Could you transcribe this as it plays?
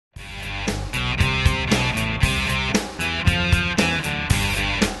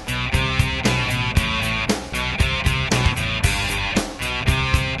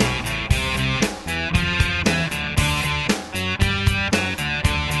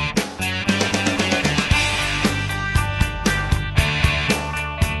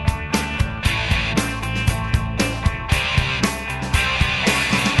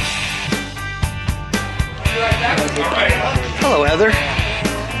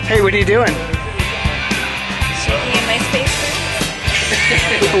what are you doing? Shaking in my space.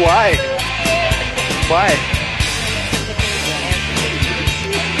 Why? Why?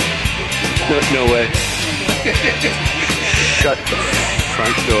 No way. Shut the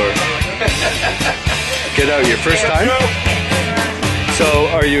front door. Get out, your first time? So,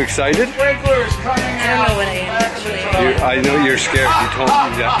 are you excited? I don't know what I am actually. I know you're scared. You told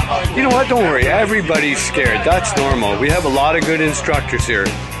me that. You know what? Don't worry. Everybody's scared. That's normal. We have a lot of good instructors here.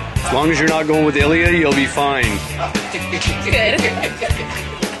 As long as you're not going with Ilya, you'll be fine. Good.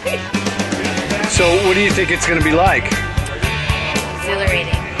 So, what do you think it's going to be like?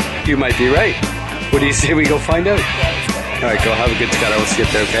 Exhilarating. You might be right. What do you say we go find out? Yes. All right, go have a good scatter. We'll see you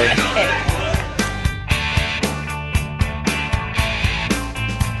up there, okay? Okay.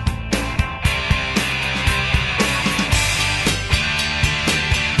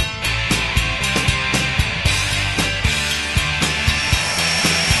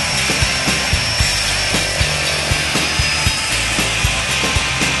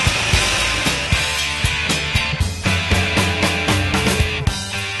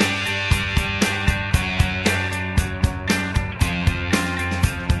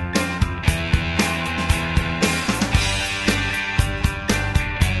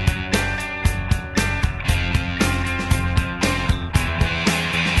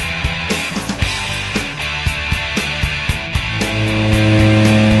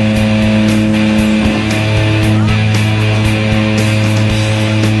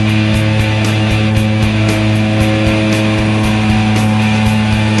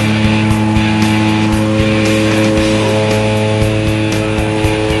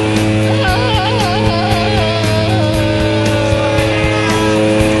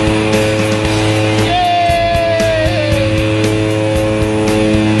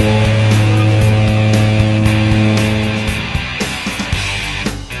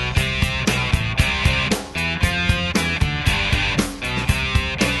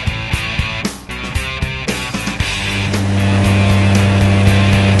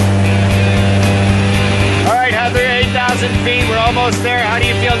 Feet. We're almost there. How do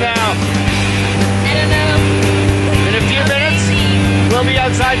you feel now? I don't know. In a few minutes, we'll be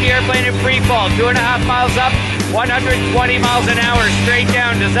outside the airplane in free fall. 2.5 miles up, 120 miles an hour, straight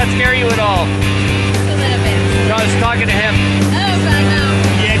down. Does that scare you at all? A little bit. No, I was talking to him. Oh, God, no.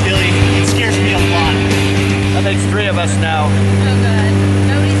 Yeah, Billy, it scares me a lot. I think it's 3 of us now. Oh, God.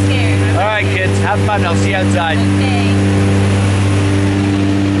 Nobody's scared. All right, kids, have fun. I'll see you outside. Okay.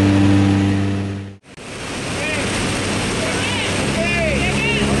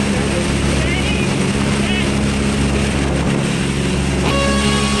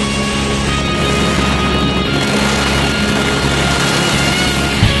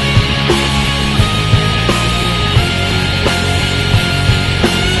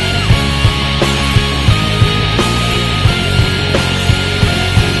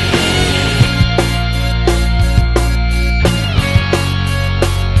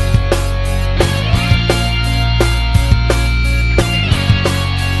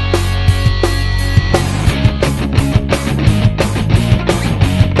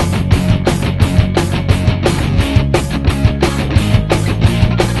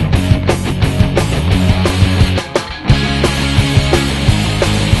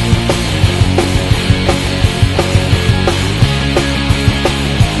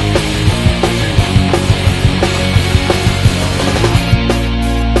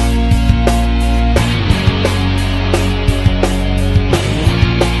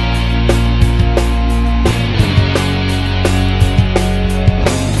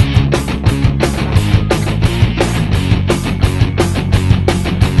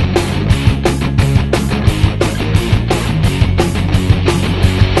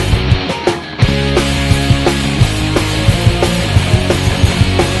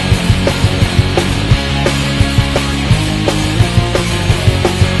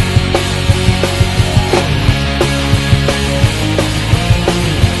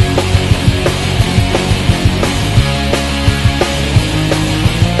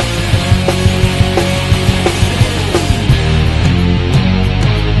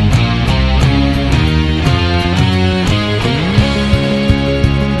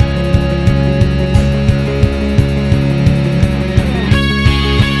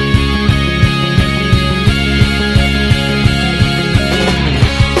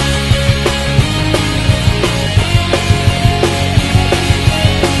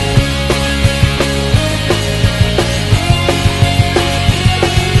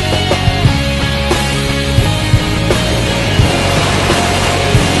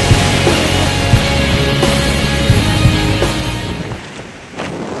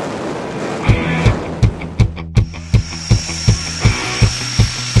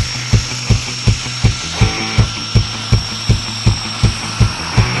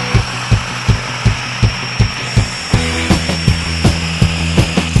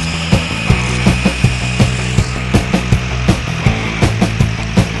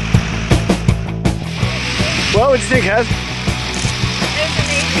 think, Heath? It was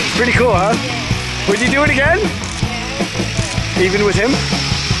amazing. Pretty cool, huh? Would you do it again? Even with him?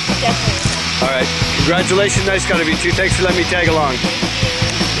 Definitely. All right. Congratulations. Nice got to be too. Thanks for letting me tag along. Thank you.